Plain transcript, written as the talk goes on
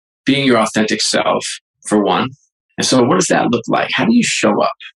being your authentic self, for one. And so what does that look like? How do you show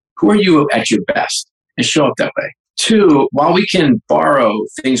up? Who are you at your best? And show up that way. Two, while we can borrow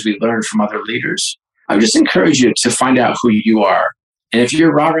things we learn from other leaders, I would just encourage you to find out who you are. And if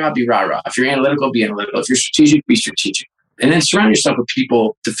you're rah-rah, be rah-rah. If you're analytical, be analytical. If you're strategic, be strategic. And then surround yourself with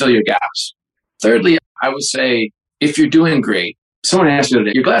people to fill your gaps. Thirdly, I would say, if you're doing great, someone asked me the other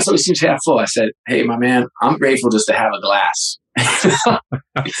day, your glass always seems half full. I said, hey, my man, I'm grateful just to have a glass.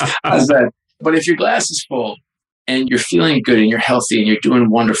 I said, but if your glass is full and you're feeling good and you're healthy and you're doing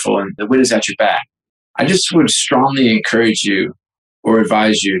wonderful and the wind is at your back, I just would strongly encourage you or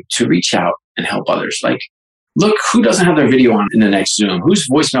advise you to reach out and help others. Like, look, who doesn't have their video on in the next Zoom? Whose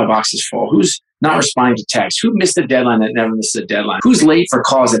voicemail box is full? Who's not responding to text? Who missed a deadline that never missed a deadline? Who's late for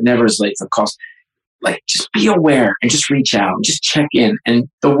calls that never is late for calls? Like, just be aware and just reach out and just check in. And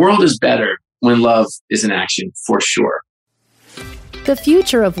the world is better when love is in action, for sure. The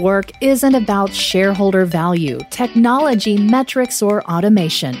future of work isn't about shareholder value, technology, metrics, or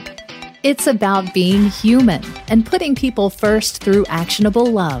automation. It's about being human and putting people first through actionable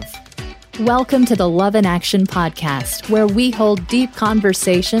love. Welcome to the Love in Action podcast, where we hold deep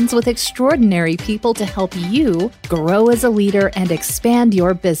conversations with extraordinary people to help you grow as a leader and expand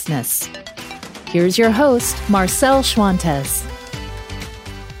your business. Here's your host, Marcel Schwantes.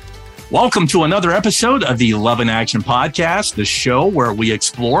 Welcome to another episode of the Love in Action podcast, the show where we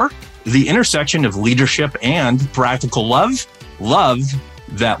explore the intersection of leadership and practical love. Love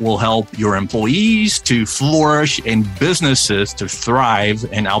that will help your employees to flourish and businesses to thrive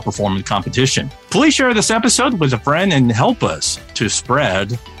and outperform in competition. Please share this episode with a friend and help us to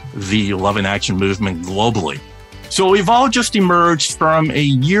spread the Love in Action movement globally. So we've all just emerged from a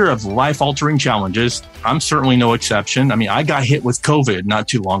year of life-altering challenges. I'm certainly no exception. I mean, I got hit with COVID not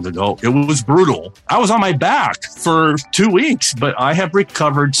too long ago. It was brutal. I was on my back for 2 weeks, but I have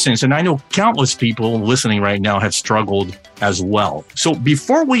recovered since. And I know countless people listening right now have struggled as well. So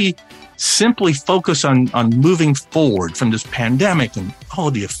before we simply focus on moving forward from this pandemic and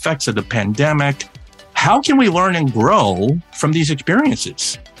all the effects of the pandemic, how can we learn and grow from these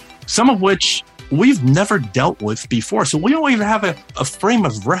experiences? Some of which we've never dealt with before. So we don't even have a frame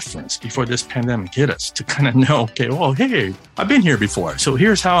of reference before this pandemic hit us to kind of know, okay, well, hey, I've been here before. So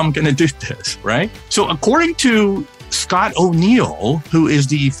here's how I'm going to do this, right? So according to Scott O'Neil, who is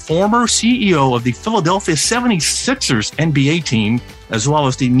the former CEO of the Philadelphia 76ers NBA team, as well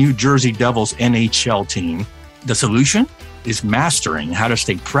as the New Jersey Devils NHL team, the solution is mastering how to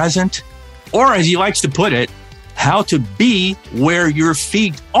stay present, or as he likes to put it, how to be where your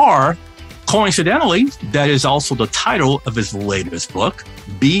feet are. Coincidentally, that is also the title of his latest book,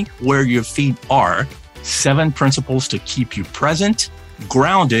 Be Where Your Feet Are, 7 Principles to Keep You Present,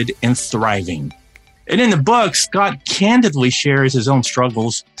 Grounded, and Thriving. And in the book, Scott candidly shares his own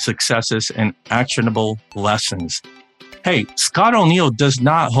struggles, successes, and actionable lessons. Hey, Scott O'Neil does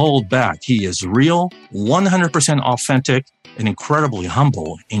not hold back. He is real, 100% authentic, and incredibly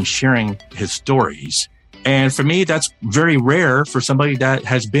humble in sharing his stories. And for me, that's very rare for somebody that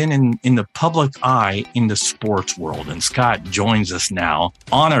has been in the public eye in the sports world. And Scott joins us now.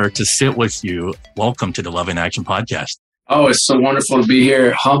 Honored to sit with you. Welcome to the Love in Action podcast. Oh, it's so wonderful to be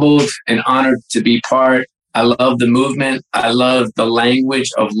here. Humbled and honored to be part. I love the movement. I love the language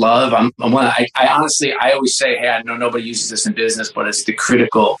of love. I honestly always say, hey, I know nobody uses this in business, but it's the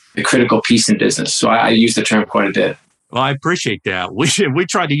critical piece in business. So I use the term quite a bit. Well, I appreciate that. We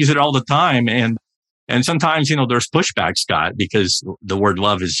try to use it all the time. And sometimes, there's pushback, Scott, because the word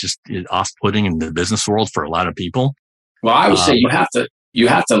love is just off-putting in the business world for a lot of people. Well, I would say you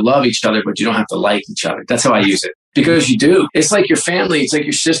have to love each other, but you don't have to like each other. That's how I use it. Because you do. It's like your family. It's like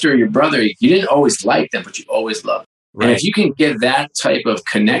your sister or your brother. You didn't always like them, but you always love them. Right. And if you can get that type of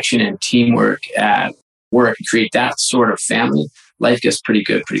connection and teamwork at work and create that sort of family, life gets pretty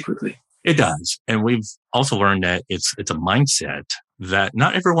good pretty quickly. It does. And we've also learned that it's a mindset that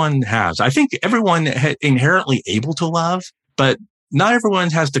not everyone has. I think everyone is inherently able to love, but not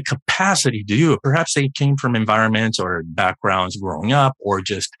everyone has the capacity to do it. Perhaps they came from environments or backgrounds growing up, or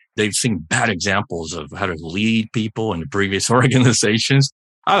just they've seen bad examples of how to lead people in previous organizations.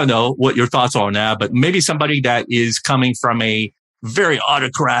 I don't know what your thoughts are on that, but maybe somebody that is coming from a very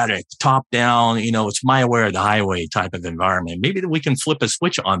autocratic, top-down, it's my way or the highway type of environment. Maybe we can flip a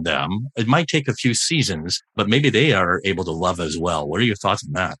switch on them. It might take a few seasons, but maybe they are able to love as well. What are your thoughts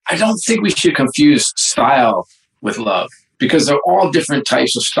on that? I don't think we should confuse style with love, because they're all different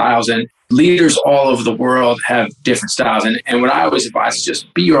types of styles, and leaders all over the world have different styles. And what I always advise is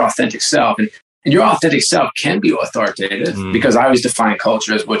just be your authentic self. And your authentic self can be authoritative, because I always define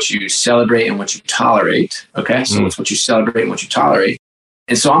culture as what you celebrate and what you tolerate. Okay. So it's what you celebrate and what you tolerate.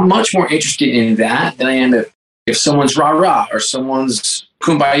 And so I'm much more interested in that than I am if someone's rah-rah or someone's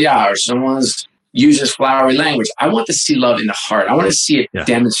kumbaya or someone's uses flowery language. I want to see love in the heart. I want to see it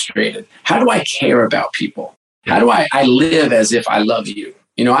demonstrated. How do I care about people? How do I live as if I love you?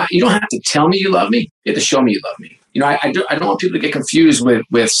 You know, you don't have to tell me you love me. You have to show me you love me. You know, I don't want people to get confused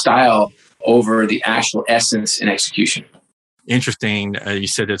with style over the actual essence and execution. Interesting. You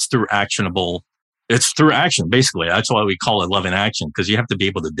said it's through actionable. It's through action, basically. That's why we call it love in action, because you have to be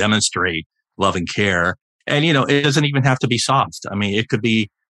able to demonstrate love and care. And, you know, it doesn't even have to be soft. I mean, it could be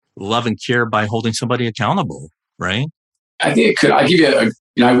love and care by holding somebody accountable, right? I think it could. I'll give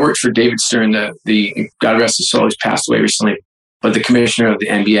you I worked for David Stern, the God rest his soul, he's passed away recently, but the commissioner of the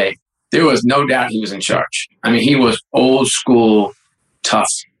NBA. There was no doubt he was in charge. I mean, he was old school, tough,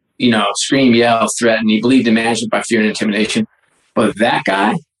 you know, scream, yell, threaten. He believed in management by fear and intimidation. But that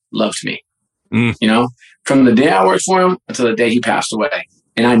guy loved me, you know, from the day I worked for him until the day he passed away.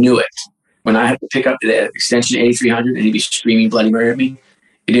 And I knew it. When I had to pick up the extension 8300 and he'd be screaming bloody murder at me,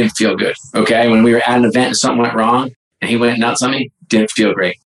 it didn't feel good. Okay. When we were at an event and something went wrong and he went nuts on me, didn't feel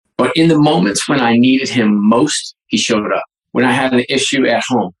great. But in the moments when I needed him most, he showed up. When I had an issue at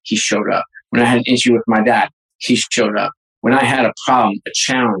home, he showed up. When I had an issue with my dad, he showed up. When I had a problem, a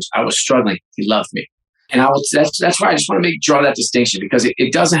challenge, I was struggling, he loved me. And that's why I just want to draw that distinction, because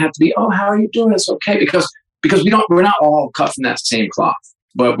it doesn't have to be, oh, how are you doing? It's okay. Because we're not all cut from that same cloth.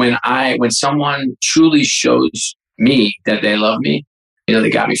 But when someone truly shows me that they love me, you know, they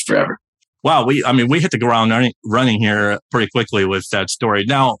got me forever. Wow. We hit the ground running here pretty quickly with that story.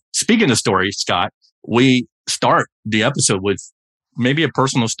 Now, speaking of stories, Scott, we start the episode with maybe a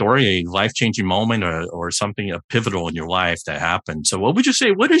personal story, a life-changing moment or something pivotal in your life that happened. So what would you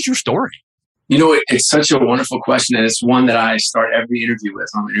say? What is your story? You know, it's such a wonderful question, and it's one that I start every interview with.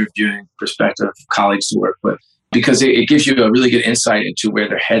 I'm interviewing prospective colleagues to work with, because it gives you a really good insight into where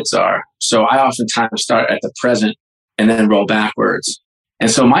their heads are. So I oftentimes start at the present and then roll backwards.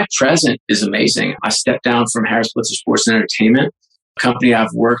 And so my present is amazing. I stepped down from Harris Blitzer Sports and Entertainment, a company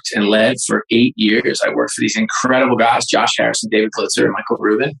I've worked and led for 8 years. I worked for these incredible guys, Josh Harrison, David Blitzer, and Michael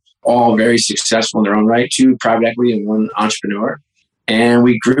Rubin, all very successful in their own right, 2 private equity and 1 entrepreneur. And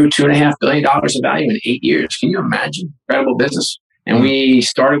we grew $2.5 billion of value in 8 years. Can you imagine? Incredible business. And we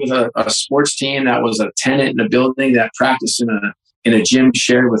started with a sports team that was a tenant in a building that practiced in a gym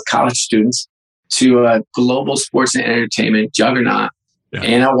shared with college students, to a global sports and entertainment juggernaut. Yeah.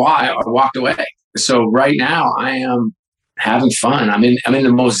 And I walked away. So right now I am having fun. I'm in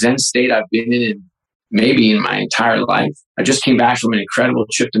the most zen state I've been in maybe in my entire life. I just came back from an incredible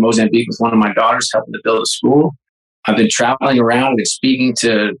trip to Mozambique with one of my daughters, helping to build a school. I've been traveling around and speaking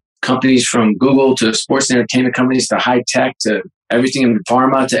to companies from Google to sports and entertainment companies to high tech to everything in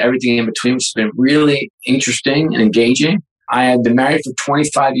pharma to everything in between, which has been really interesting and engaging. I have been married for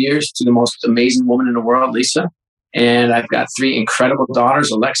 25 years to the most amazing woman in the world, Lisa. And I've got 3 incredible daughters,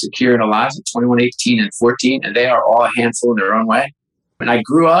 Alexa, Kira, and Eliza, 21, 18, and 14. And they are all a handful in their own way. And I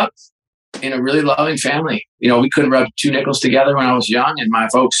grew up in a really loving family. You know, we couldn't rub 2 nickels together when I was young. And my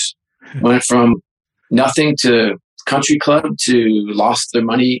folks went from nothing to country club to lost their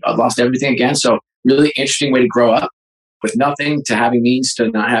money, lost everything again. So really interesting way to grow up, with nothing to having means to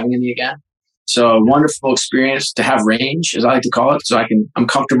not having any again. So wonderful experience to have range, as I like to call it. So I'm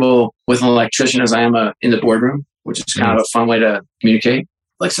comfortable with an electrician as I am in the boardroom, which is kind of a fun way to communicate.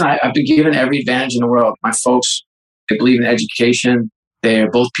 Listen, I've been given every advantage in the world. My folks, they believe in education.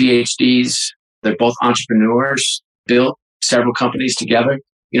 They're both PhDs. They're both entrepreneurs, built several companies together.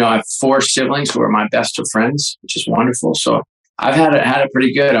 You know, I have 4 siblings who are my best of friends, which is wonderful. So I've had it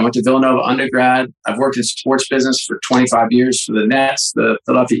pretty good. I went to Villanova undergrad. I've worked in sports business for 25 years for the Nets, the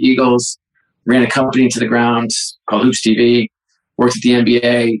Philadelphia Eagles, ran a company to the ground called Hoops TV, worked at the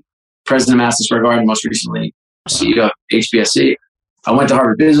NBA, president of Madison Square Garden, most recently CEO of HBSC. I went to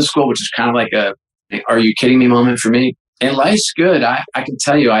Harvard Business School, which is kind of like a "are you kidding me" moment for me. And life's good. I can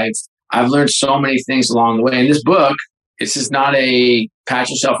tell you, I've learned so many things along the way. In this book, this is not a pat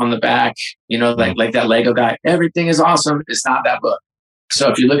yourself on the back, you know, like that Lego guy. Everything is awesome. It's not that book. So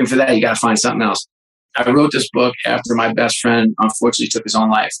if you're looking for that, you got to find something else. I wrote this book after my best friend unfortunately took his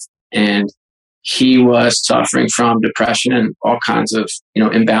own life, and he was suffering from depression and all kinds of, you know,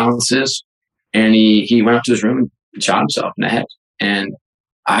 imbalances. And he went up to his room and shot himself in the head. And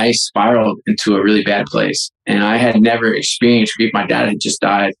I spiraled into a really bad place. And I had never experienced grief. My dad had just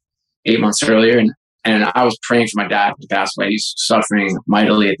died 8 months earlier. And I was praying for my dad to pass away. He's suffering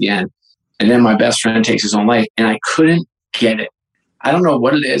mightily at the end. And then my best friend takes his own life. And I couldn't get it. I don't know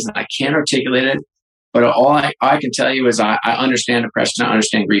what it is, and I can't articulate it. But all I can tell you is I understand depression. I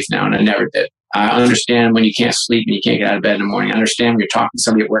understand grief now, and I never did. I understand when you can't sleep and you can't get out of bed in the morning. I understand when you're talking to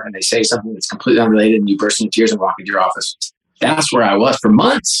somebody at work and they say something that's completely unrelated and you burst into tears and walk into your office. That's where I was for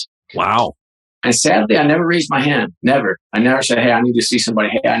months. Wow. And sadly, I never raised my hand. Never. I never said, hey, I need to see somebody.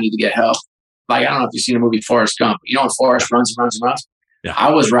 Hey, I need to get help. Like, I don't know if you've seen the movie Forrest Gump. You know when Forrest runs and runs and runs? Yeah.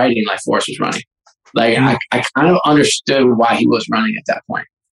 I was writing like Forrest was running. Like, I kind of understood why he was running at that point.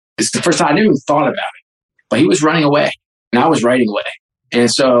 It's the first time I never even thought about it. But he was running away and I was writing away. And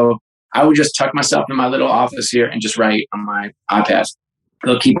so I would just tuck myself in my little office here and just write on my iPad,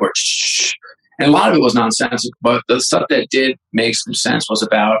 little keyboard. Shh. And a lot of it was nonsensical, but the stuff that did make some sense was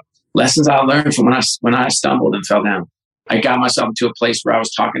about lessons I learned from when I stumbled and fell down. I got myself into a place where I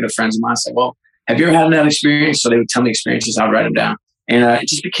was talking to friends of mine. I said, well, have you ever had that experience? So they would tell me experiences. I'd write them down. And it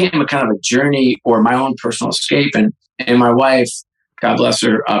just became a kind of a journey or my own personal escape. And my wife, God bless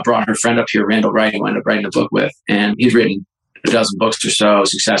her, brought her friend up here, Randall Wright, who I ended up writing a book with. And he's written a dozen books or so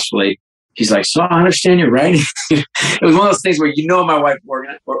successfully. He's like, so I understand you're writing. It was one of those things where my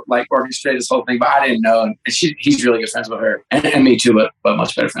wife orchestrated this whole thing, but I didn't know. And he's really good friends with her, and me too, but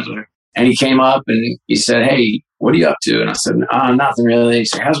much better friends with her. And he came up and he said, hey, what are you up to? And I said, nothing really. He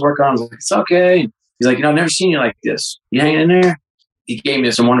said, how's work on? I was like, it's okay. He's like, I've never seen you like this. You hanging in there? He gave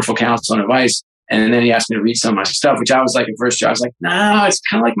me some wonderful counsel and advice. And then he asked me to read some of my stuff, which I was like, at first, I was like, no, it's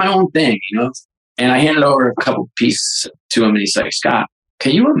kind of like my own thing, And I handed over a couple pieces to him, and he's like, Scott,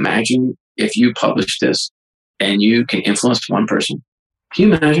 can you imagine if you publish this and you can influence one person? Can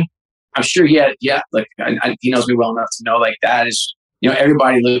you imagine? I'm sure he knows me well enough to know like that is,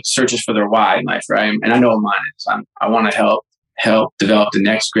 everybody searches for their why in life, right? And I know what mine is. I want to help develop the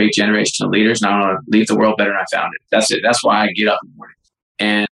next great generation of leaders, and I want to leave the world better than I found it. That's it. That's why I get up in the morning.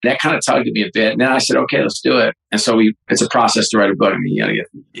 And that kind of tugged at me a bit. And then I said, okay, let's do it. And so it's a process to write a book. I mean,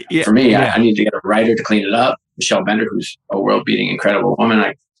 for me, I need to get a writer to clean it up. Michelle Bender, who's a world-beating, incredible woman.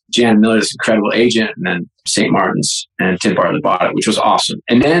 Jan Miller, this incredible agent, and then St. Martin's and Tim Bartlett bought it, which was awesome.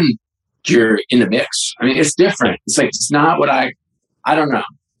 And then you're in the mix. I mean, it's different. It's like, it's not what I don't know.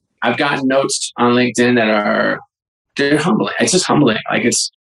 I've gotten notes on LinkedIn that they're humbling. It's just humbling. Like,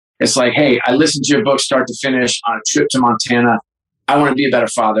 it's like, hey, I listened to your book start to finish on a trip to Montana. I want to be a better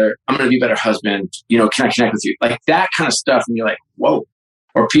father. I'm going to be a better husband. Can I connect with you? Like that kind of stuff. And you're like, whoa.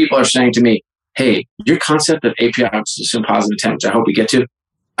 Or people are saying to me, hey, your concept of API, assume positive intent, which I hope we get to,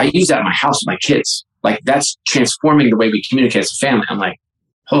 I use that in my house with my kids. Like that's transforming the way we communicate as a family. I'm like,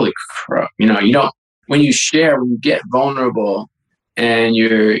 holy crap. When you share, when you get vulnerable and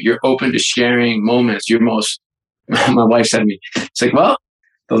you're open to sharing moments, my wife said to me, it's like, well,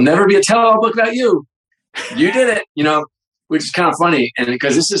 there'll never be a tell-all book about you. You did it, which is kind of funny. And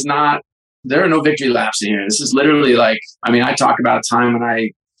because there are no victory laps in here. This is literally like, I talk about a time when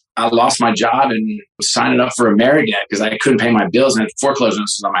I lost my job and was signing up for AmeriDebt because I couldn't pay my bills and had foreclosure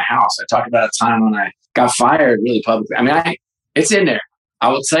notices on my house. I talk about a time when I got fired really publicly. It's in there. I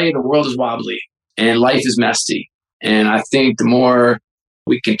will tell you, the world is wobbly and life is messy. And I think the more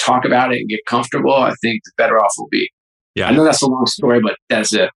we can talk about it and get comfortable, I think the better off we'll be. Yeah. I know that's a long story, but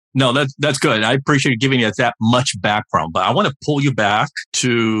that's it. No, that's good. I appreciate you giving us that much background, but I want to pull you back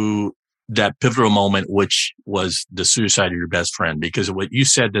to that pivotal moment, which was the suicide of your best friend, because what you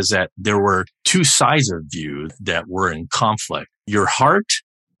said is that there were two sides of you that were in conflict. Your heart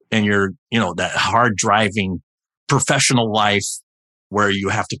and your, that hard driving professional life where you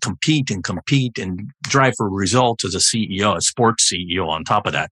have to compete and drive for results as a CEO, a sports CEO on top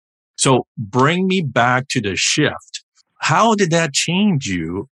of that. So bring me back to the shift. How did that change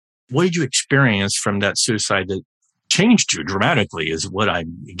you? What did you experience from that suicide that changed you dramatically is what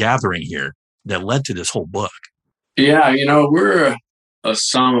I'm gathering here that led to this whole book? Yeah, we're a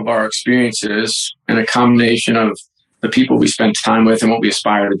sum of our experiences and a combination of the people we spend time with and what we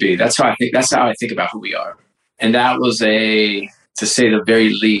aspire to be. That's how I think about who we are. And that was to say the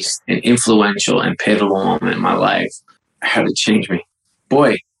very least, an influential and pivotal moment in my life. How did it change me?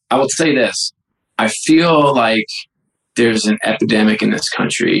 Boy, I will say this. I feel like there's an epidemic in this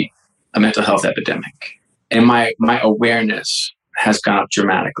country, a mental health epidemic. And my awareness has gone up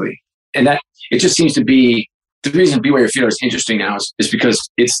dramatically. And that it just seems to be the reason Beware Your Fear is interesting now is because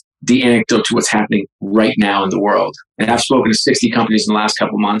it's the anecdote to what's happening right now in the world. And I've spoken to 60 companies in the last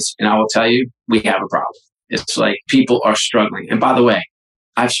couple of months, and I will tell you, we have a problem. It's like people are struggling. And by the way,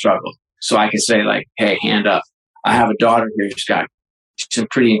 I've struggled. So I can say like, hey, hand up. I have a daughter here who's got some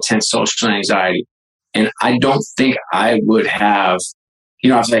pretty intense social anxiety. And I don't think I would have,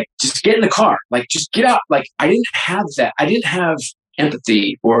 I was like, just get in the car. Like, just get out. Like, I didn't have that. I didn't have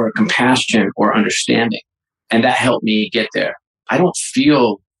empathy or compassion or understanding. And that helped me get there. I don't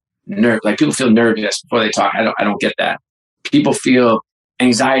feel like people feel nervous before they talk. I don't get that. People feel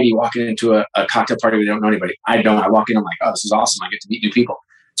anxiety walking into a cocktail party where they don't know anybody. I don't. I walk in, I'm like, oh, this is awesome. I get to meet new people.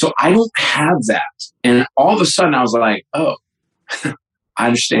 So I don't have that. And all of a sudden I was like, oh, I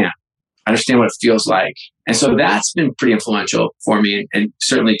understand. I understand what it feels like. And so that's been pretty influential for me and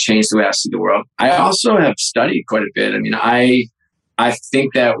certainly changed the way I see the world. I also have studied quite a bit. I mean, I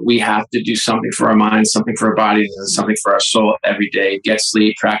think that we have to do something for our minds, something for our body, and something for our soul every day. Get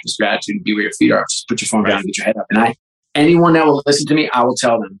sleep, practice gratitude, and be where your feet are. Just put your phone down and get your head up. And anyone that will listen to me, I will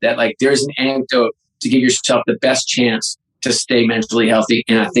tell them that like there's an antidote to give yourself the best chance to stay mentally healthy.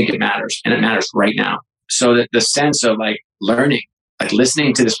 And I think it matters. And it matters right now. So that the sense of like learning, like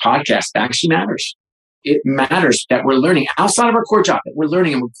listening to this podcast actually matters. It matters that we're learning outside of our core job, that we're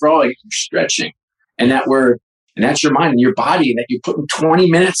learning and we're growing and we're stretching, and that's your mind and your body, and that you're putting 20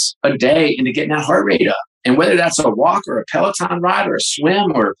 minutes a day into getting that heart rate up. And whether that's a walk or a Peloton ride or a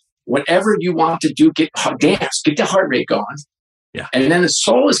swim or whatever you want to do, dance, get the heart rate going. Yeah. And then the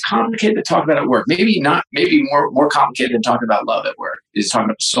soul is complicated to talk about at work. Maybe more complicated than talking about love at work is talking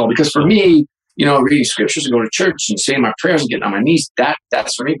about the soul. Because for me, reading scriptures and going to church and saying my prayers and getting on my knees,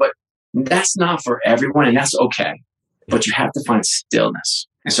 that's for me. But that's not for everyone, and that's okay. But you have to find stillness.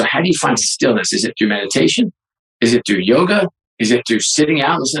 And so how do you find stillness? Is it through meditation? Is it through yoga? Is it through sitting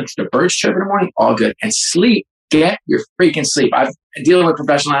out, listening to the birds chirp in the morning? All good. And sleep. Get your freaking sleep. I've dealing with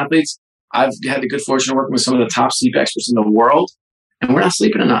professional athletes. I've had the good fortune of working with some of the top sleep experts in the world, and we're not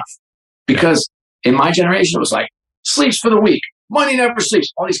sleeping enough. Because in my generation, it was like, sleep's for the weak. Money never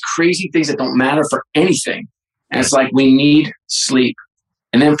sleeps. All these crazy things that don't matter for anything. And it's like, we need sleep.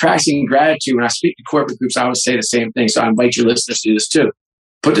 And then practicing gratitude. When I speak to corporate groups, I always say the same thing. So I invite your listeners to do this too.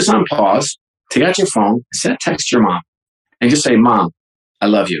 Put this on pause. Take out your phone and send a text to your mom and just say, Mom, I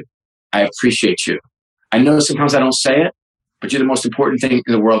love you. I appreciate you. I know sometimes I don't say it, but you're the most important thing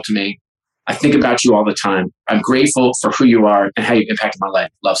in the world to me. I think about you all the time. I'm grateful for who you are and how you've impacted my life.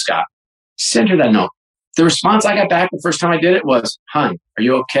 Love, Scott. Send her that note. The response I got back the first time I did it was, Hon, are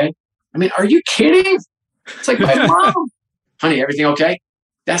you okay? I mean, are you kidding? It's like, my mom. Honey, everything okay?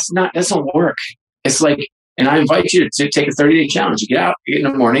 That doesn't work. It's like, and I invite you to take a 30-day challenge. You get out in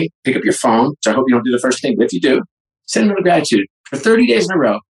the morning, pick up your phone, which I hope you don't do the first thing, but if you do, send another gratitude for 30 days in a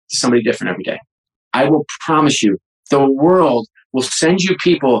row to somebody different every day. I will promise you, the world will send you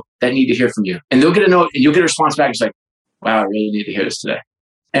people that need to hear from you. And they'll get a note, and you'll get a response back. It's like, wow, I really need to hear this today.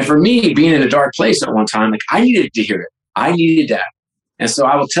 And for me, being in a dark place at one time, like I needed to hear it. I needed that. And so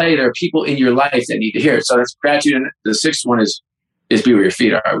I will tell you, there are people in your life that need to hear it. So that's gratitude. And the sixth one is be where your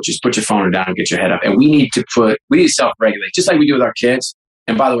feet are, which is put your phone down and get your head up. And we need to self-regulate, just like we do with our kids.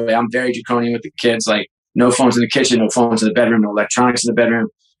 And by the way, I'm very draconian with the kids, like no phones in the kitchen, no phones in the bedroom, no electronics in the bedroom.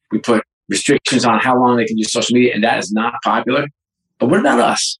 We put restrictions on how long they can use social media, and that is not popular. But what about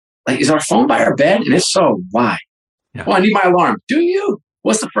us? Like, is our phone by our bed? And if so, why? Yeah. Well, I need my alarm. Do you?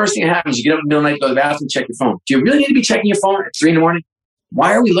 What's the first thing that happens? You get up in the middle of the night, go to the bathroom, check your phone. Do you really need to be checking your phone at 3 a.m?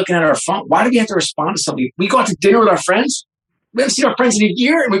 Why are we looking at our phone? Why do we have to respond to something? We go out to dinner with our friends. We haven't seen our friends in a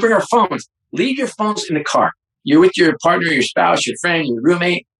year, and we bring our phones. Leave your phones in the car. You're with your partner, your spouse, your friend, your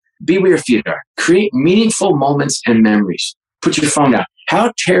roommate. Be where your feet are. Create meaningful moments and memories. Put your phone down.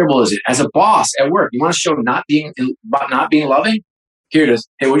 How terrible is it as a boss at work? You want to show not being loving? Here it is.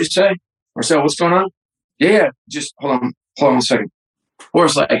 Hey, what'd you say? Marcel, what's going on? Yeah, just hold on 1 second. Or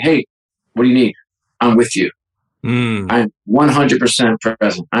it's like, hey, what do you need? I'm with you. I'm 100%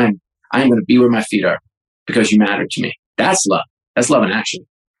 present. I'm going to be where my feet are because you matter to me. That's love. That's love in action.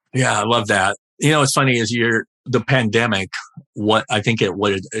 Yeah, I love that. It's funny is the pandemic, what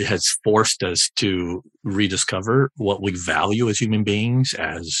it has forced us to rediscover what we value as human beings,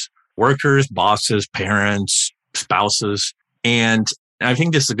 as workers, bosses, parents, spouses. And I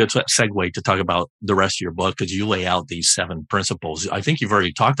think this is a good segue to talk about the rest of your book, because you lay out these 7 principles. I think you've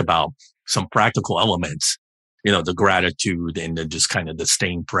already talked about some practical elements, the gratitude and just kind of the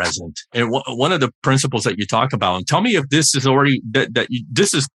staying present. And one of the principles that you talk about, and tell me if this is already,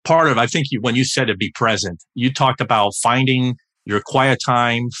 this is part of, I think when you said to be present, you talked about finding your quiet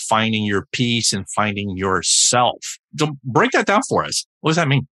time, finding your peace, and finding yourself. So break that down for us. What does that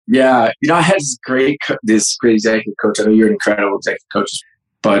mean? Yeah. I had this great executive coach. I know you're an incredible executive coach,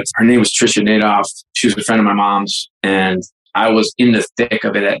 but her name was Tricia Nadoff. She was a friend of my mom's, and I was in the thick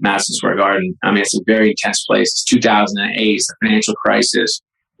of it at Madison Square Garden. I mean, it's a very intense place. It's 2008. It's the financial crisis.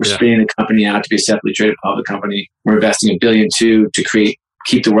 We're spinning the company out to be a separately traded public company. We're investing $1.2 billion to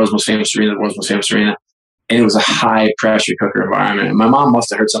keep the world's most famous arena, And it was a high pressure cooker environment. And my mom must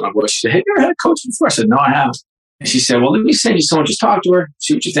have heard something in my voice. She said, have you ever had a coach before? I said, no, I haven't. And she said, well, let me send you someone. Just talk to her,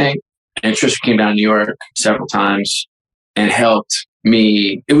 see what you think. And Tricia came down to New York several times and helped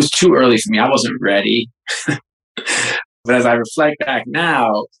me. It was too early for me. I wasn't ready. But as I reflect back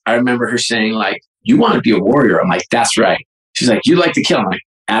now, I remember her saying, like, you want to be a warrior? I'm like, that's right. She's like, you like to kill? I'm like,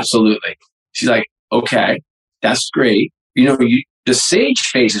 absolutely. She's like, okay, that's great. The sage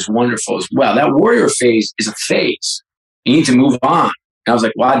phase is wonderful as well. That warrior phase is a phase. You need to move on. And I was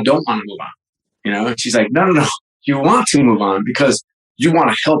like, well, I don't want to move on. And she's like, no. You want to move on because you want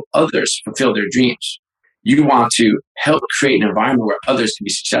to help others fulfill their dreams. You want to help create an environment where others can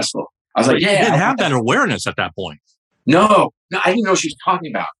be successful. I was like, yeah. You didn't have that awareness at that point. No, I didn't know what she was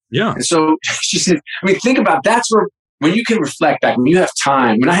talking about. Yeah. And so she said, think about that's where, when you can reflect back, when you have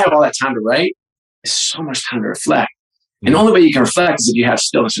time, when I have all that time to write, there's so much time to reflect. And the only way you can reflect is if you have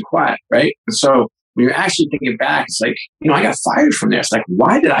stillness and quiet, right? And so when you're actually thinking back, it's like, I got fired from there. It's like,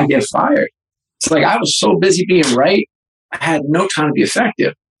 why did I get fired? It's like, I was so busy being right, I had no time to be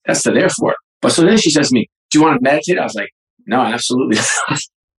effective. That's the therefore. But so then she says to me, do you want to meditate? I was like, no, absolutely not.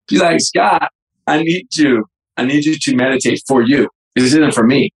 She's like, Scott, I need you to meditate for you. This isn't for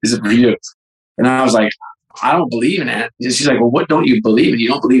me. This is for you. And I was like, I don't believe in it. She's like, well, what don't you believe in? You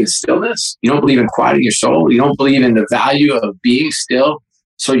don't believe in stillness? You don't believe in quieting your soul? You don't believe in the value of being still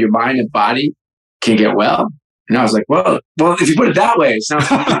so your mind and body can get well? And I was like, well, if you put it that way, it sounds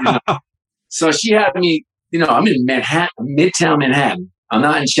good. So she had me, I'm in Manhattan, Midtown Manhattan. I'm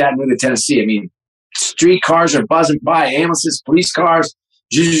not in Chattanooga, Tennessee. Street cars are buzzing by, ambulances, police cars.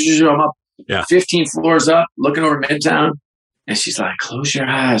 I'm up 15 floors up, looking over Midtown. And she's like, close your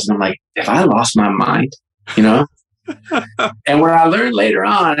eyes. And I'm like, have I lost my mind? And what I learned later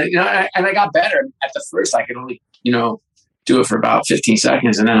on, and I got better. At the first, I could only, do it for about 15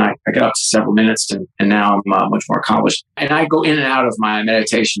 seconds. And then I got up to several minutes and now I'm much more accomplished. And I go in and out of my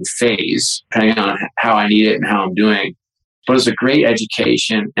meditation phase, depending on how I need it and how I'm doing. But it was a great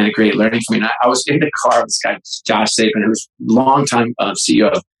education and a great learning for me. And I was in the car with this guy, Josh Sapin, who was a longtime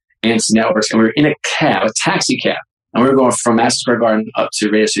CEO of Anson Networks. And we were in a taxi cab. And we were going from Madison Square Garden up to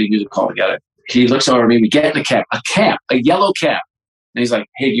Radio City Music Hall together. He looks over at me. We get in a yellow cab. And he's like,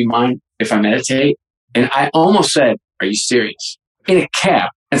 hey, do you mind if I meditate? And I almost said, are you serious? In a cab.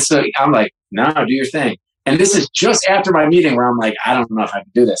 And so I'm like, no, do your thing. And this is just after my meeting where I'm like, I don't know if I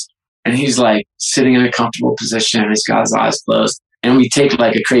can do this. And he's like sitting in a comfortable position. He's got his eyes closed. And we take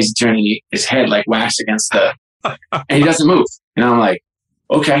like a crazy turn and his head like whacks against and he doesn't move. And I'm like,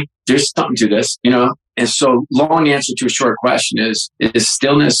 okay, there's something to this, And so long answer to a short question is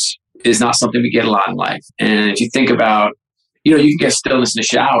stillness is not something we get a lot in life. And if you think about, you can get stillness in the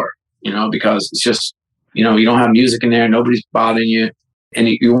shower, because it's just, you don't have music in there. Nobody's bothering you. And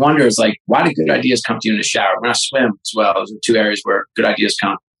you wonder, it's like, why do good ideas come to you in the shower? When I swim as well, those are two areas where good ideas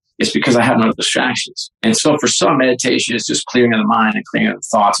come. It's because I have no distractions. And so for some, meditation is just clearing of the mind and clearing of the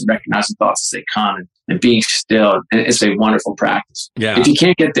thoughts and recognizing thoughts as they come and being still. And it's a wonderful practice. Yeah. If you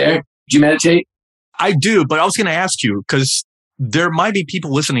can't get there, do you meditate? I do, but I was going to ask you, because there might be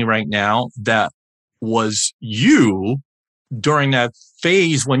people listening right now that was you during that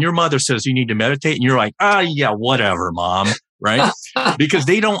phase when your mother says you need to meditate and you're like, yeah, whatever, mom, right? Because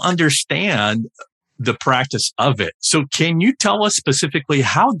they don't understand the practice of it. So can you tell us specifically,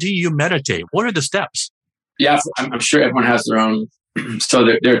 how do you meditate? What are the steps? Yeah, I'm sure everyone has their own. So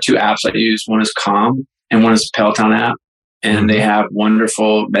there are two apps I use. One is Calm and one is Peloton app. And they have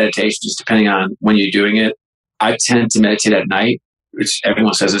wonderful meditations depending on when you're doing it. I tend to meditate at night, which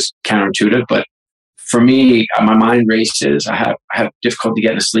everyone says is counterintuitive. But for me, my mind races. I have difficulty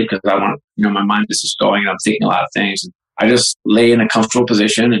getting to sleep because I want, my mind is just going and I'm thinking a lot of things. And I just lay in a comfortable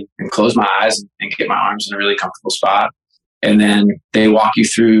position and close my eyes and get my arms in a really comfortable spot. And then they walk you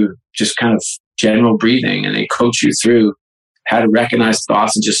through just kind of general breathing and they coach you through how to recognize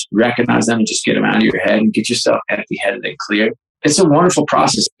thoughts and just recognize them and just get them out of your head and get yourself empty-headed and clear. It's a wonderful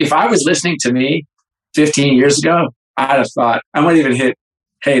process. If I was listening to me 15 years ago, I'd have thought, I might even hit,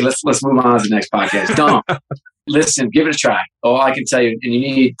 hey, let's move on to the next podcast. Don't. Listen, give it a try. All I can tell you, and you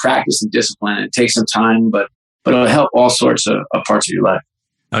need practice and discipline. It takes some time, but it'll help all sorts of parts of your life.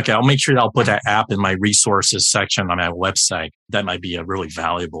 Okay, I'll make sure that I'll put that app in my resources section on my website. That might be a really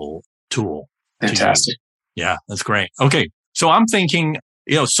valuable tool. Fantastic. Yeah, that's great. Okay, so I'm thinking,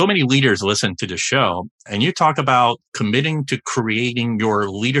 so many leaders listen to the show, and you talk about committing to creating your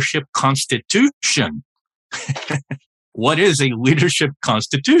leadership constitution. What is a leadership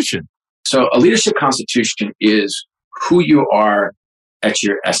constitution? So a leadership constitution is who you are at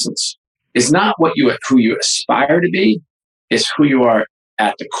your essence. It's not who you aspire to be. It's who you are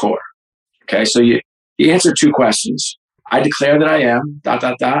at the core. Okay. So you answer two questions. I declare that I am ...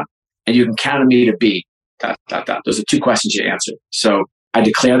 and you can count on me to be ... Those are two questions you answer. So I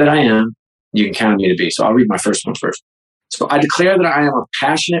declare that I am, you can count on me to be. So I'll read my first one first. So I declare that I am a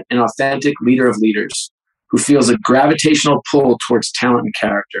passionate and authentic leader of leaders who feels a gravitational pull towards talent and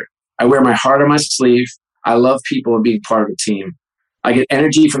character. I wear my heart on my sleeve. I love people and being part of a team. I get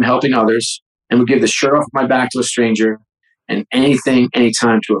energy from helping others and would give the shirt off my back to a stranger and anything,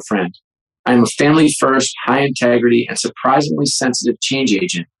 anytime to a friend. I am a family first, high integrity, and surprisingly sensitive change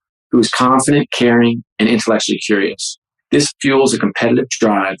agent who is confident, caring, and intellectually curious. This fuels a competitive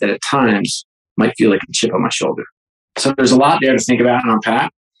drive that at times might feel like a chip on my shoulder. So there's a lot there to think about and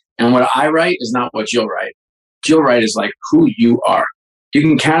unpack. And what I write is not what you'll write. You'll write is like who you are. You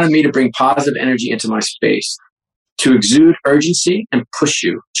can count on me to bring positive energy into my space, to exude urgency and push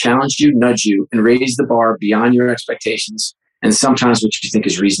you, challenge you, nudge you, and raise the bar beyond your expectations and sometimes what you think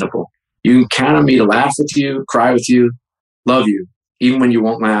is reasonable. You can count on me to laugh with you, cry with you, love you, even when you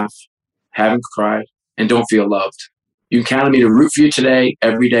won't laugh, haven't cried, and don't feel loved. You can count on me to root for you today,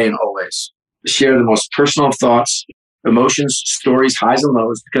 every day, and always. To share the most personal of thoughts, emotions, stories, highs and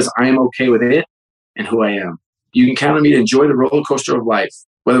lows, because I am okay with it and who I am. You can count on me to enjoy the roller coaster of life,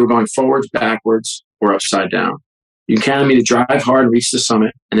 whether we're going forwards, backwards, or upside down. You can count on me to drive hard and reach the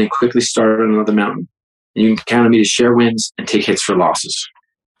summit and then quickly start on another mountain. And you can count on me to share wins and take hits for losses.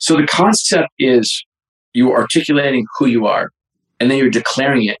 So the concept is you articulating who you are, and then you're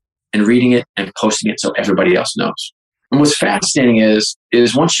declaring it and reading it and posting it so everybody else knows. And what's fascinating is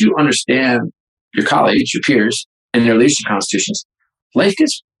once you understand your colleagues, your peers, and their leadership constitutions, life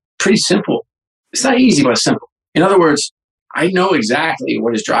gets pretty simple. It's not easy, but it's simple. In other words, I know exactly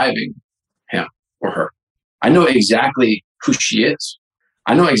what is driving him or her. I know exactly who she is.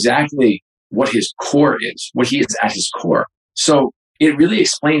 I know exactly what his core is, what he is at his core. So it really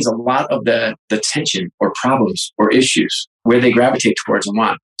explains a lot of the tension or problems or issues where they gravitate towards and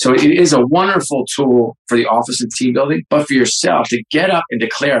why. So it is a wonderful tool for the office and team building, but for yourself to get up and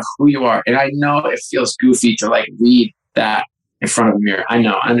declare who you are. And I know it feels goofy to like read that in front of a mirror. I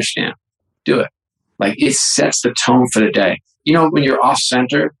know, I understand. Do it. Like it sets the tone for the day. You know, when you're off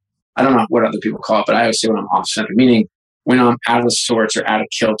center, I don't know what other people call it, but I always say when I'm off center, meaning when I'm out of sorts or out of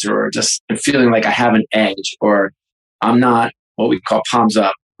kilter or just feeling like I have an edge or I'm not what we call palms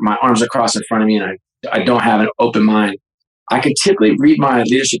up, my arms are crossed in front of me and I don't have an open mind. I can typically read my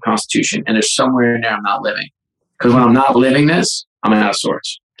leadership constitution and there's somewhere in there I'm not living. Because when I'm not living this, I'm out of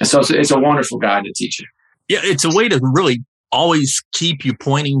sorts. And so it's a wonderful guide to teach you. Yeah, it's a way to really always keep you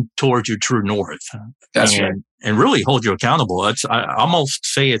pointing towards your true north. That's right. And really hold you accountable. I almost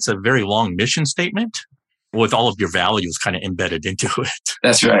say it's a very long mission statement with all of your values kind of embedded into it.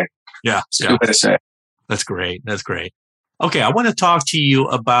 That's right. Yeah. It's a good way to say it. That's great. That's great. Okay, I want to talk to you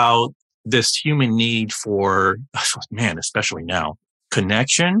about this human need for, man, especially now,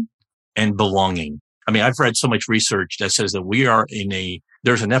 connection and belonging. I mean, I've read so much research that says that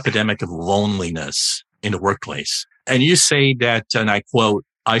there's an epidemic of loneliness in the workplace. And you say that, and I quote,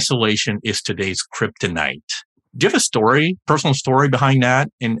 isolation is today's kryptonite. Do you have a story, personal story behind that?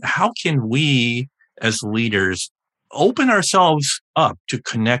 And how can we as leaders open ourselves up to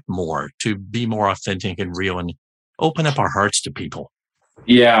connect more, to be more authentic and real and open up our hearts to people?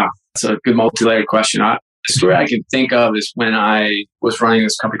 Yeah, that's a good multi-layered question. The story I can think of is when I was running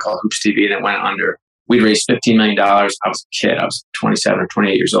this company called Hoops TV and it went under. We'd raised $15 million. I was a kid. I was 27 or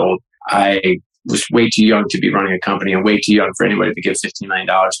 28 years old. I was way too young to be running a company and way too young for anybody to give $15 million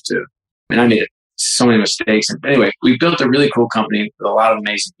to. And I made so many mistakes. And anyway, we built a really cool company with a lot of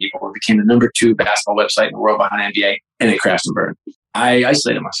amazing people. We became the number 2 basketball website in the world behind NBA, and it crashed and burned. I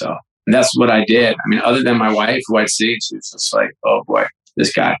isolated myself. And that's what I did. I mean, other than my wife, who I'd see, she was just like, oh boy,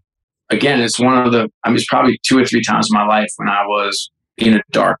 this guy. Again, it's it's probably 2 or 3 times in my life when I was in a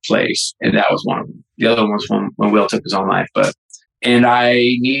dark place. And that was one of them. The other one was when Will took his own life. And I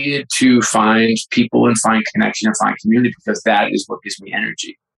needed to find people and find connection and find community because that is what gives me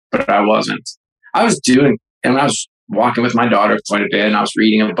energy. But I wasn't. I was walking with my daughter quite a bit and I was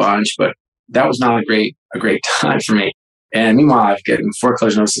reading a bunch, but that was not a great time for me. And meanwhile, I've gotten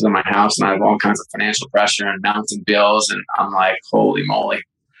foreclosure notices on my house and I have all kinds of financial pressure and mounting bills. And I'm like, holy moly.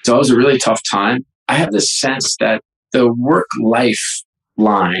 So it was a really tough time. I have this sense that the work-life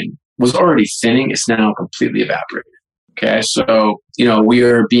line was already thinning. It's now completely evaporated. Okay. So, we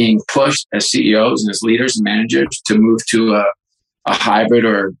are being pushed as CEOs and as leaders and managers to move to a hybrid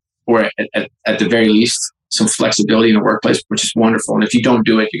or at the very least, some flexibility in the workplace, which is wonderful. And if you don't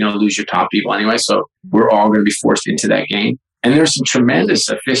do it, you're going to lose your top people anyway. So we're all going to be forced into that game. And there's some tremendous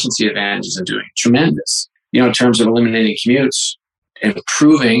efficiency advantages in doing it. Tremendous, in terms of eliminating commutes and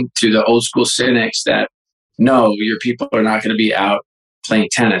proving to the old school cynics that no, your people are not going to be out playing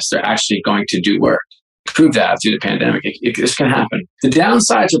tennis. They're actually going to do work. Prove that through the pandemic. This can happen. The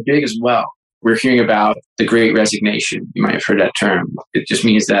downsides are big as well. We're hearing about the Great Resignation. You might have heard that term. It just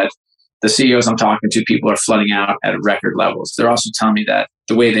means that the CEOs I'm talking to, people are flooding out at record levels. They're also telling me that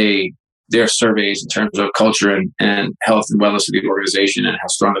the way their surveys in terms of culture and health and wellness of the organization and how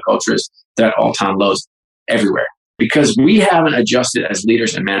strong the culture is, they're at all-time lows everywhere. Because we haven't adjusted as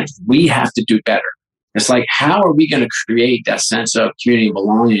leaders and managers. We have to do better. It's like, how are we going to create that sense of community and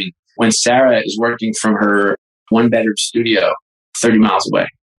belonging when Sarah is working from her one-bedroom studio 30 miles away?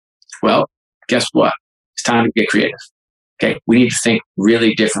 Well, guess what? It's time to get creative. Okay, we need to think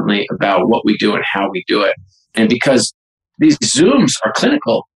really differently about what we do and how we do it. And because these Zooms are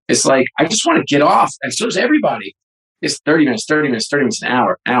clinical, it's like, I just want to get off. And so does everybody. It's 30 minutes, 30 minutes, 30 minutes, an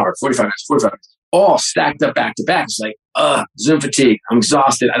hour, 45 minutes, 45 minutes, all stacked up back to back. It's like, Zoom fatigue. I'm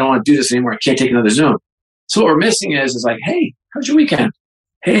exhausted. I don't want to do this anymore. I can't take another Zoom. So what we're missing is like, hey, how's your weekend?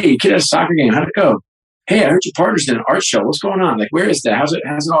 Hey, your kid had a soccer game. How'd it go? Hey, I heard your partner's in an art show. What's going on? Like, where is that? How's it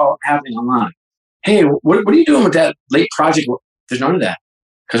all happening online? Hey, what are you doing with that late project? There's none of that.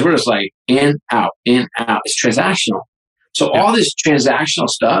 Because we're just like in, out. It's transactional. So all this transactional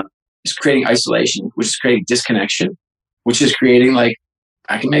stuff is creating isolation, which is creating disconnection, which is creating like,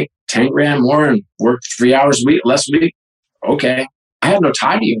 I can make 10 grand more and work 3 hours a week, less a week. Okay. I have no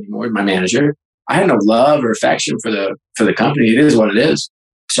tie to you anymore, my manager. I have no love or affection for the company. It is what it is.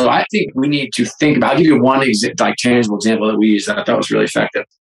 So I think we need to think about, I'll give you one tangible example that we used that I thought was really effective.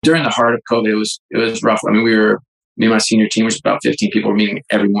 During the heart of COVID, it was rough. I mean, me and my senior team was about 15 people were meeting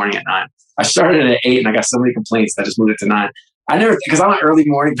every morning at 9. I started at 8 and I got so many complaints that I just moved it to 9. Because I'm an early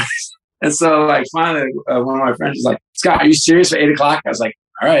morning person. And so like finally, one of my friends was like, Scott, are you serious for 8 o'clock? I was like,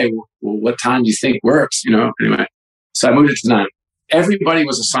 all right, well, what time do you think works? Anyway. So I moved it to 9. Everybody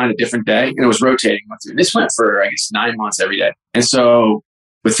was assigned a different day and it was rotating. This went for, I guess, 9 months every day. And so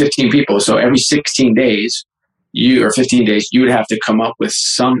with 15 people, so every 16 days, 15 days, you would have to come up with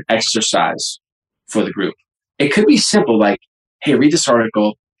some exercise for the group. It could be simple, like, hey, read this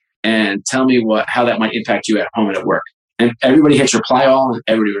article and tell me how that might impact you at home and at work. And everybody hits reply all and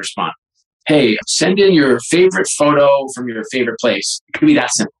everybody would respond. Hey, send in your favorite photo from your favorite place. It could be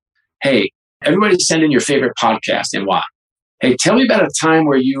that simple. Hey, everybody send in your favorite podcast and why. Hey, tell me about a time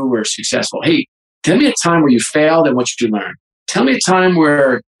where you were successful. Hey, tell me a time where you failed and what you learned. Tell me a time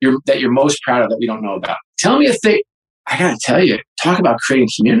where you're most proud of that we don't know about. Tell me a thing. I got to tell you, talk about creating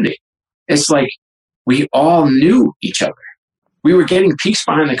community. It's like we all knew each other. We were getting peeks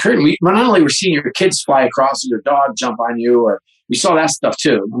behind the curtain. We not only were seeing your kids fly across, your dog jump on you, or we saw that stuff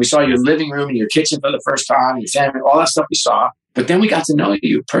too. We saw your living room and your kitchen for the first time, your family, all that stuff we saw. But then we got to know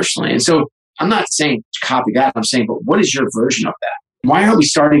you personally. And so I'm not saying copy that. I'm saying, but what is your version of that? Why aren't we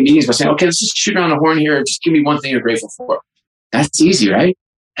starting meetings by saying, okay, let's just shoot around the horn here. Just give me one thing you're grateful for. That's easy, right?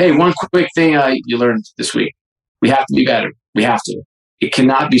 Hey, one quick thing you learned this week. We have to be better. We have to. It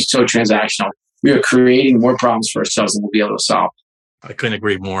cannot be so transactional. We are creating more problems for ourselves than we'll be able to solve. I couldn't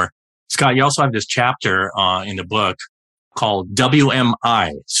agree more. Scott, you also have this chapter in the book called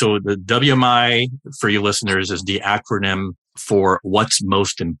WMI. So the WMI, for you listeners, is the acronym for what's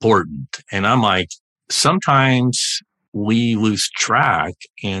most important. And I'm like, sometimes we lose track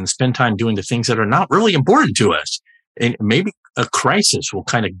and spend time doing the things that are not really important to us. And maybe a crisis will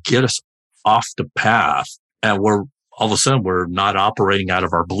kind of get us off the path, and we're all of a sudden we're not operating out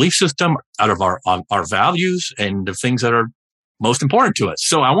of our belief system, out of our values and the things that are most important to us.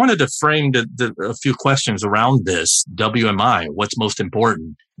 So I wanted to frame a few questions around this WMI. What's most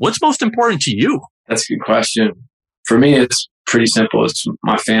important? What's most important to you? That's a good question. For me, it's pretty simple. It's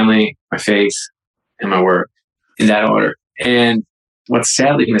my family, my faith, and my work in that order. And what's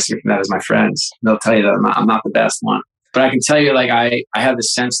sadly missing from that is my friends. They'll tell you that I'm not the best one. But I can tell you, like, I have the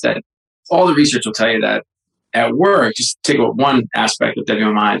sense that all the research will tell you that at work, just take one aspect of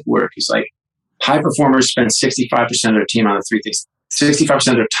WMI at work, is like high performers spend 65% of their team on the 3 things, 65%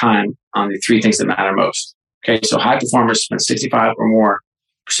 of their time on the 3 things that matter most. Okay, so high performers spend 65 or more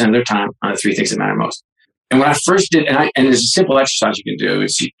 % of their time on the 3 things that matter most. And when I first did, and there's a simple exercise you can do,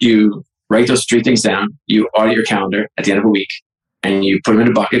 is you write those 3 things down, you audit your calendar at the end of a week, and you put them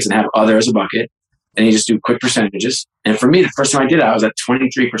into buckets and have other as a bucket, and you just do quick percentages. And for me, the first time I did it, I was at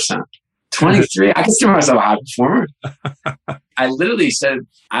 23%. 23, I consider myself a high performer. I literally said,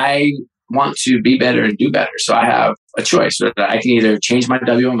 I want to be better and do better. So I have a choice. I can either change my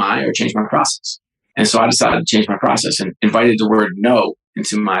WMI or change my process. And so I decided to change my process and invited the word no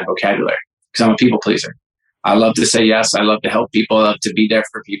into my vocabulary because I'm a people pleaser. I love to say yes. I love to help people. I love to be there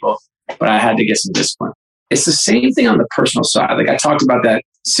for people. But I had to get some discipline. It's the same thing on the personal side. Like I talked about that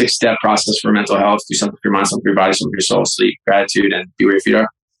 6-step process for mental health. Do something for your mind, something for your body, something for your soul, sleep, gratitude, and be where your feet are.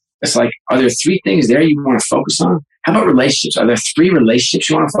 It's like, are there 3 things there you want to focus on? How about relationships? Are there 3 relationships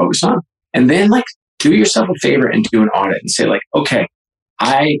you want to focus on? And then like do yourself a favor and do an audit and say like, okay,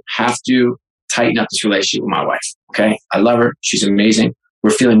 I have to tighten up this relationship with my wife. Okay. I love her. She's amazing.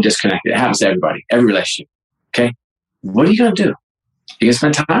 We're feeling disconnected. It happens to everybody, every relationship. Okay. What are you going to do? You going to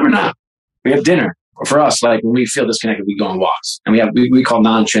spend time or not? We have dinner. Or for us, like when we feel disconnected, we go on walks, and we call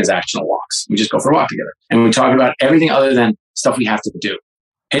non-transactional walks. We just go for a walk together and we talk about everything other than stuff we have to do.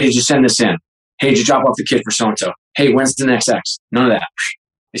 Hey, did you send this in? Hey, did you drop off the kid for so-and-so? Hey, when's the next X? None of that.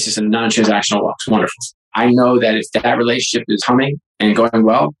 It's just a non-transactional walk. It's wonderful. I know that if that relationship is humming and going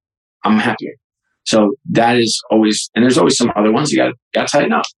well, I'm happier. So that is always, and there's always some other ones you got to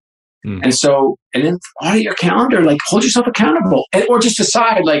tighten up. And so, and then audit your calendar, like hold yourself accountable, or just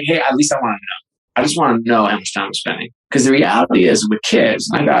decide like, hey, at least I want to know. I just want to know how much time I'm spending. Because the reality is with kids,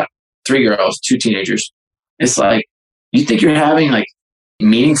 I got 3 girls, 2 teenagers. It's like, you think you're having like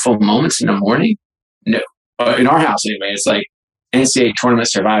meaningful moments in the morning? No. In our house anyway, it's like NCAA tournament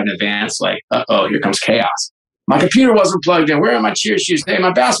survived in advance. Like, here comes chaos. My computer wasn't plugged in. Where are my cheer shoes? Hey,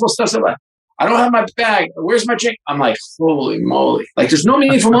 my basketball stuff's left. I don't have my bag. Where's my drink? I'm like, holy moly. Like, there's no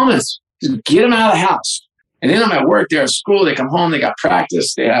meaningful moments. Just get them out of the house. And then I'm at work. They're at school. They come home. They got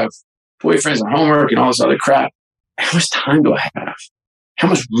practice. They have boyfriends and homework and all this other crap. How much time do I have? How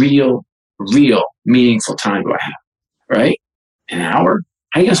much real, meaningful time do I have? Right? An hour?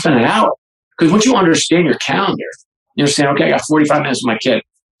 How are you going to spend an hour? Because once you understand your calendar, you understand, okay, I got 45 minutes with my kid.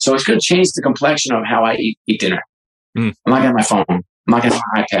 So it's going to change the complexion of how I eat dinner. I'm not going to have my phone. I'm not going to have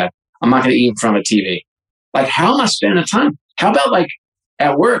my iPad. I'm not going to eat in front of a TV. Like, how am I spending the time? How about like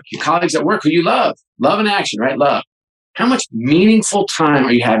at work, your colleagues at work who you love? Love in action, right? Love. How much meaningful time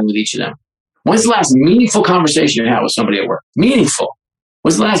are you having with each of them? When's the last meaningful conversation you had with somebody at work? Meaningful.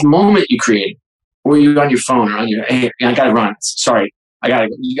 When's the last moment you created? Or you on your phone or on your, hey, I got to run. Sorry.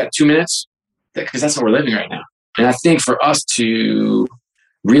 You got 2 minutes? Because that's how we're living right now. And I think for us to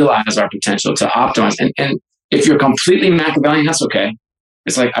realize our potential, to optimize, and if you're completely Machiavellian, that's okay.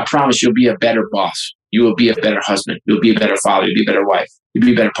 It's like, I promise you'll be a better boss. You will be a better husband. You'll be a better father. You'll be a better wife. You'll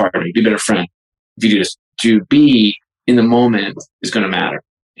be a better partner. You'll be a better friend. If you do this, to be in the moment is going to matter.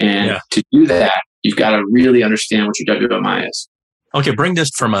 And to do that, you've got to really understand what your WMI is. Okay, bring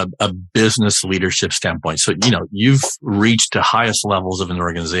this from a business leadership standpoint. So, you've reached the highest levels of an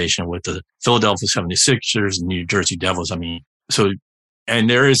organization with the Philadelphia 76ers, New Jersey Devils. And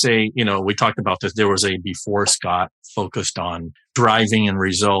there is we talked about this. There was a before Scott focused on driving and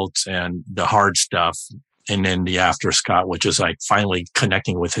results and the hard stuff. And then the after Scott, which is like finally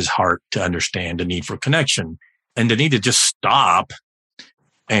connecting with his heart to understand the need for connection and the need to just stop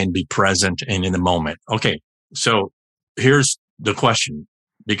and be present and in the moment. Okay. So here's the question,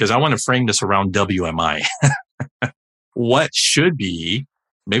 because I want to frame this around WMI. What should be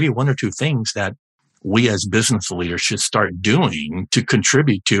maybe 1 or 2 things that we as business leaders should start doing to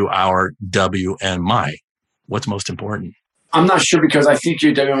contribute to our WMI? What's most important? I'm not sure, because I think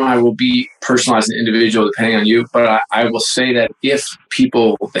your WMI will be personalized and individual depending on you. But I will say that if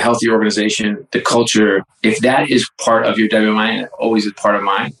people, the healthy organization, the culture, if that is part of your WMI, and it always is part of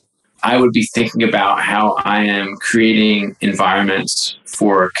mine, I would be thinking about how I am creating environments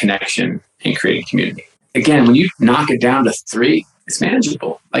for connection and creating community. Again, when you knock it down to 3, it's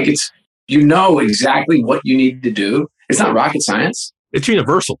manageable. Like exactly what you need to do. It's not rocket science. It's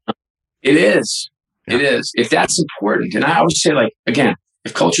universal. It is. Yeah. It is. If that's important. And I always say, like, again,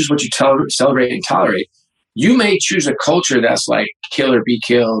 if culture is what you celebrate and tolerate, you may choose a culture that's like kill or be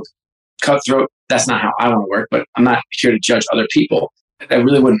killed, cutthroat. That's not how I want to work, but I'm not here to judge other people. That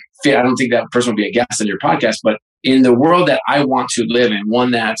really wouldn't fit. I don't think that person would be a guest on your podcast, but in the world that I want to live in, one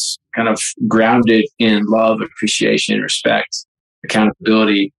that's kind of grounded in love, appreciation, respect,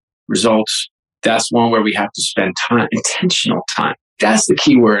 accountability, results, that's one where we have to spend time, intentional time. That's the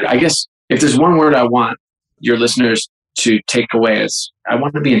key word. I guess if there's one word I want your listeners to take away, is I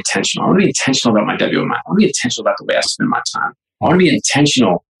want to be intentional. I want to be intentional about my WMI. I want to be intentional about the way I spend my time. I want to be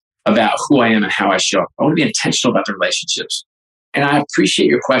intentional about who I am and how I show up. I want to be intentional about the relationships. And I appreciate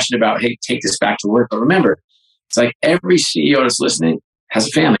your question about, hey, take this back to work. But remember, it's like every CEO that's listening has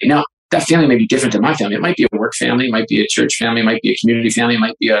a family. Now, that family may be different than my family. It might be a work family. It might be a church family. It might be a community family. It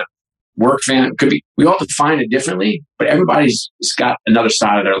might be a work family. It could be. We all define it differently, but everybody's got another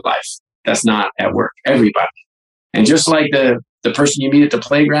side of their life that's not at work. Everybody. And just like the person you meet at the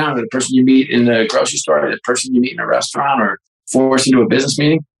playground, or the person you meet in the grocery store, or the person you meet in a restaurant, or forced into a business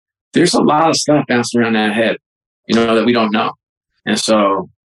meeting, there's a lot of stuff bouncing around that head, that we don't know. And so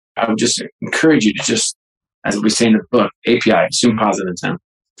I would just encourage you to just, as we say in the book, API, assume positive intent.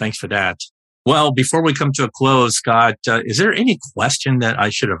 Thanks for that. Well, before we come to a close, Scott, is there any question that I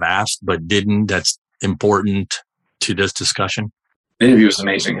should have asked but didn't that's important to this discussion? The interview was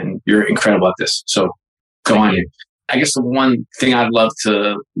amazing, and you're incredible at this. So go on. I guess the one thing I'd love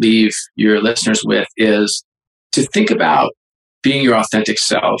to leave your listeners with is to think about being your authentic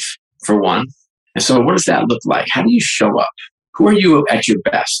self, for one. And so what does that look like? How do you show up? Who are you at your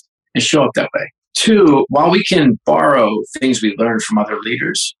best? And show up that way. Two, while we can borrow things we learn from other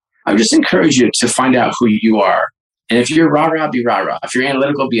leaders, I would just encourage you to find out who you are. And if you're rah-rah, be rah-rah. If you're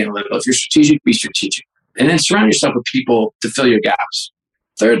analytical, be analytical. If you're strategic, be strategic. And then surround yourself with people to fill your gaps.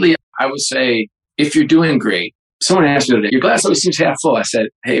 Thirdly, I would say, if you're doing great, someone asked me today, your glass always seems half full. I said,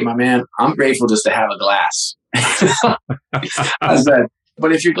 hey, my man, I'm grateful just to have a glass. I said,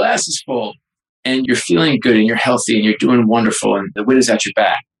 but if your glass is full and you're feeling good and you're healthy and you're doing wonderful and the wind is at your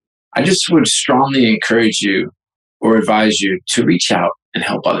back, I just would strongly encourage you or advise you to reach out and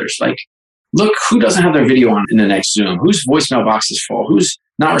help others. Like, look, who doesn't have their video on in the next Zoom? Whose voicemail box is full? Who's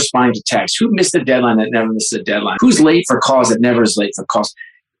not responding to text? Who missed a deadline that never missed a deadline? Who's late for calls that never is late for calls?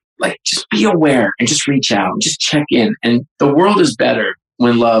 Like, just be aware and just reach out and just check in. And the world is better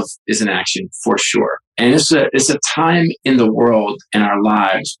when love is in action, for sure. And it's a time in the world and our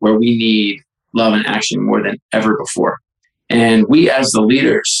lives where we need love and action more than ever before. And we, as the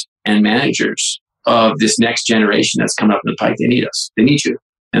leaders and managers of this next generation that's coming up in the pike, they need us. They need you.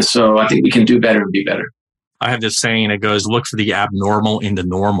 And so I think we can do better and be better. I have this saying that goes, look for the abnormal in the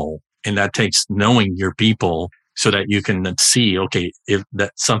normal. And that takes knowing your people so that you can see, okay, if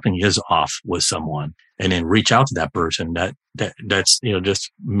that something is off with someone, and then reach out to that person that's,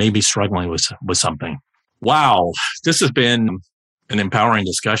 just maybe struggling with something. Wow. This has been an empowering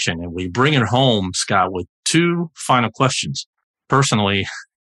discussion. And we bring it home, Scott, with two final questions. Personally,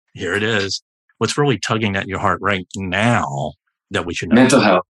 here it is. What's really tugging at your heart right now that we should know? Mental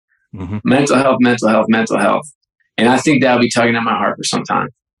health. Mm-hmm. Mental health. And I think that'll be tugging at my heart for some time.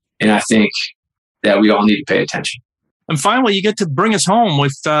 And I think that we all need to pay attention. And finally, you get to bring us home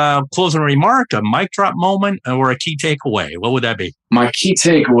with a closing remark, a mic drop moment, or a key takeaway. What would that be? My key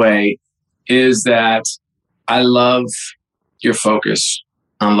takeaway is that I love your focus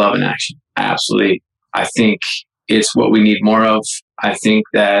on love and action. Absolutely. I think it's what we need more of. I think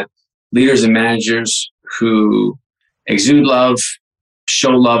that leaders and managers who exude love, show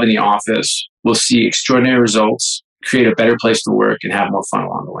love in the office, will see extraordinary results, create a better place to work, and have more fun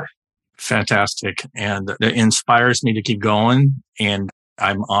along the way. Fantastic. And it inspires me to keep going. And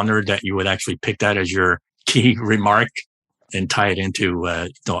I'm honored that you would actually pick that as your key remark and tie it into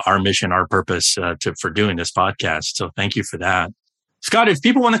our mission, our purpose for doing this podcast. So thank you for that. Scott, if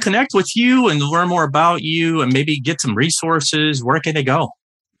people want to connect with you and learn more about you and maybe get some resources, where can they go?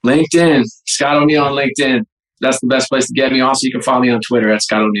 LinkedIn, Scott O'Neill on LinkedIn. That's the best place to get me. Also, you can follow me on Twitter at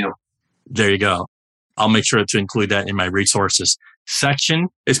Scott O'Neill. There you go. I'll make sure to include that in my resources section.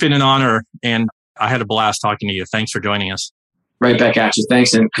 It's been an honor, and I had a blast talking to you. Thanks for joining us. Right back at you.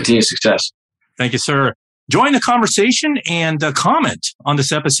 Thanks, and continued success. Thank you, sir. Join the conversation and comment on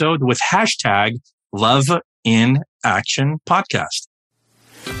this episode with hashtag LoveInActionPodcast.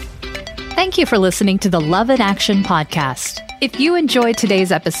 Thank you for listening to the Love in Action podcast. If you enjoyed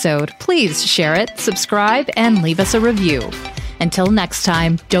today's episode, please share it, subscribe, and leave us a review. Until next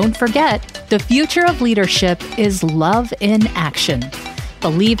time, don't forget, the future of leadership is love in action.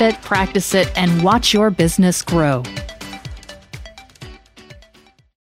 Believe it, practice it, and watch your business grow.